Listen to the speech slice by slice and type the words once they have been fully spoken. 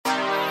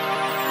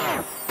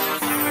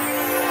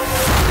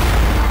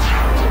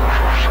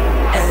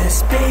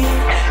SBTV.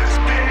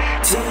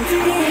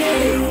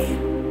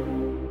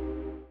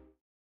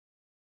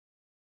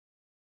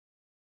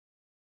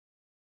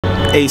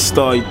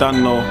 A-Star, you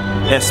done know,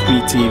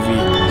 SBTV,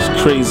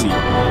 it's crazy,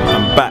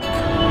 I'm back,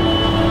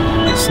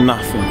 it's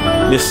nothing,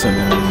 listen,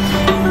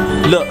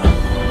 look,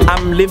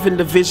 I'm living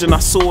the vision I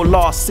saw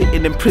last,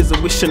 sitting in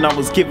prison wishing I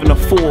was given a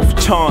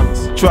fourth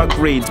chance, drug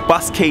raids,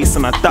 bus case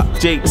and I duck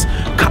jakes,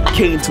 cut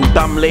cane till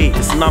damn late,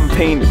 it's numb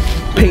pain,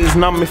 pain's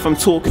numb if I'm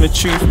talking the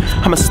truth,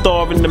 I'm a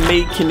star in the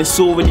making, it's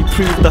already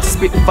proved, I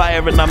spit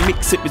fire and I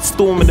mix it with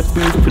storm in the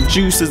booth,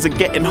 producers are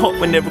getting hot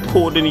when they're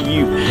recording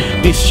you,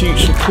 this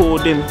shoot's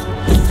recording,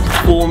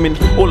 forming,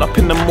 all up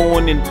in the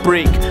morning,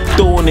 break,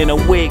 dawning,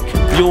 awake,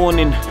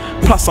 yawning.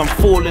 Plus I'm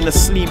falling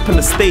asleep and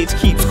the stage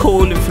keeps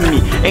calling for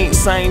me. Ain't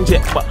signed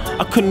yet, but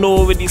I can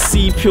already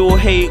see pure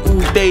hate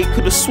all day.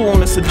 Could've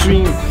sworn it's a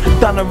dream.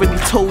 Done already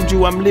told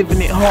you I'm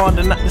living it hard,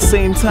 and at the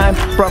same time,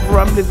 brother,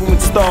 I'm living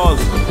with stars.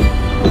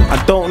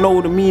 I don't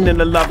know the meaning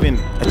of loving.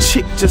 A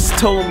chick just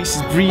told me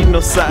she's breathing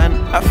or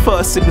something. At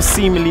first it was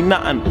seemingly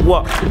nothing.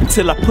 What?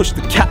 Until I pushed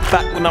the cat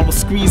back when I was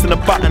squeezing a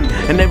button.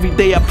 And every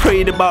day I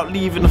prayed about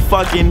leaving the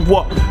fucking.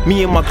 What?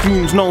 Me and my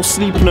goons, no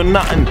sleeping or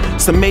nothing.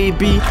 So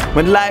maybe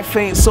when life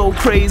ain't so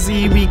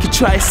crazy, we could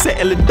try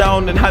settling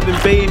down and having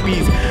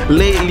babies.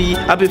 Lately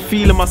I've been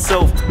feeling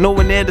myself,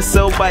 nowhere near the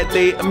sell by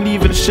date. I'm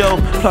leaving the shelf.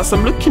 Plus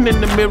I'm looking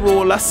in the mirror,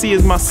 all I see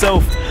is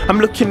myself. I'm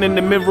looking in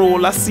the mirror,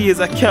 all I see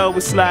is I care.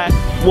 It's like,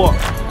 what?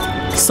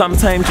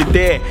 Sometimes you're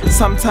there,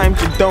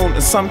 sometimes you don't,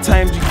 and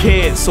sometimes you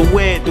care. So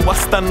where do I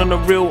stand on the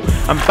real?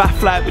 I'm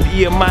baffled with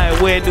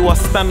EMI, where do I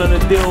stand on the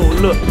deal?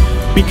 Look,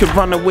 we could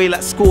run away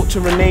like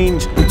Scorcher and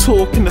Ange. I'm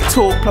talking the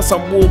talk, plus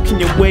I'm walking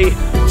your way.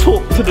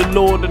 Talk to the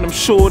Lord and I'm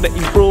sure that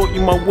He brought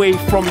you my way.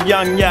 From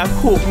young, yeah,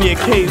 caught me a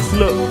case,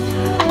 look.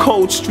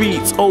 Cold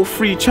streets,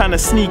 03, trying to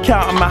sneak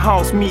out of my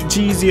house, meet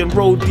Jeezy and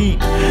roll deep.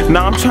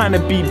 Now I'm trying to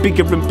be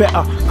bigger and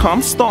better, cause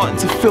I'm starting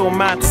to feel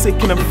mad, sick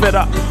and I'm fed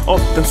up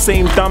of them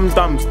same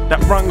dum-dums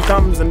that run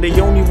gums, and they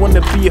only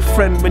wanna be a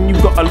friend when you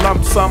got a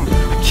lump sum.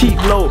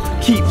 Keep low,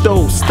 keep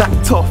dough,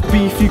 stacked off,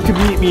 beef, you can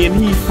meet me in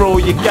Heathrow,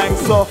 your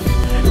gang's off.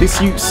 This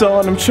youth's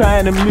on, I'm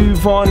trying to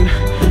move on,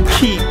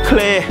 keep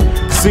clear,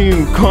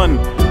 soon gone.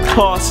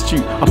 Past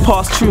you, I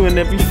passed through, and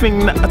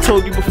everything that I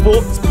told you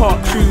before is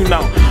part true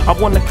now. I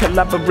want a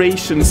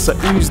collaboration, so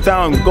ooze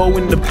down, go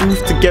in the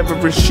booth together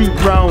and shoot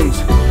rounds.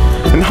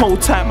 And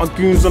hold tight my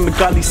goons on the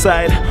gully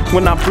side.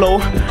 When I blow,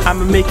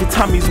 I'ma make it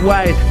tummies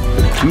wide.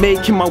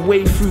 Making my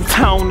way through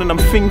town, and I'm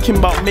thinking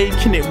about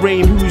making it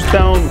rain, who's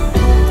down?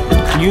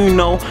 You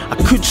know, I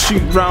could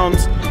shoot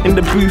rounds in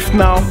the booth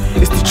now,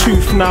 it's the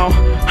truth now.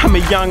 I'm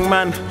a young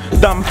man,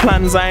 dumb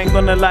plans, I ain't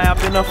gonna lie,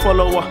 I've been a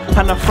follower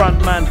and a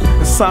front man.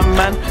 And some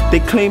man, they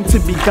claim to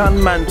be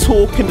gunman,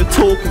 talking the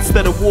talk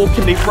instead of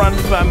walking, they run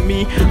from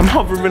me. I'm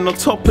hovering on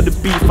top of the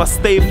beef, I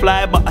stay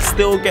fly but I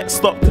still get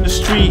stopped in the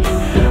street.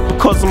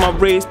 Because of my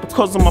race,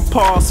 because of my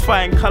past,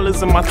 fighting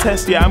colours in my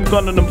test, yeah, I'm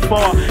gunning them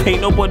far.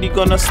 Ain't nobody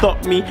gonna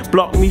stop me,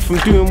 block me from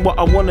doing what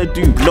I wanna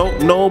do. No,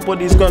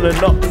 nobody's gonna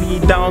knock me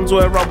down to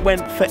where I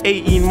went for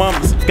 18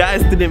 months.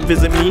 Guys didn't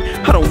visit me,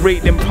 I don't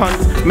rate them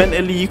punts.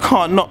 Mentally, you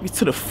can't knock me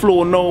to the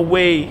floor, no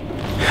way.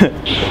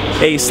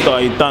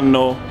 A-Star, you done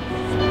know.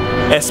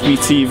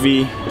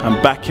 SBTV,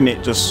 I'm backing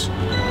it, just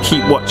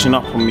keep watching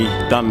up on me,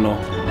 done know.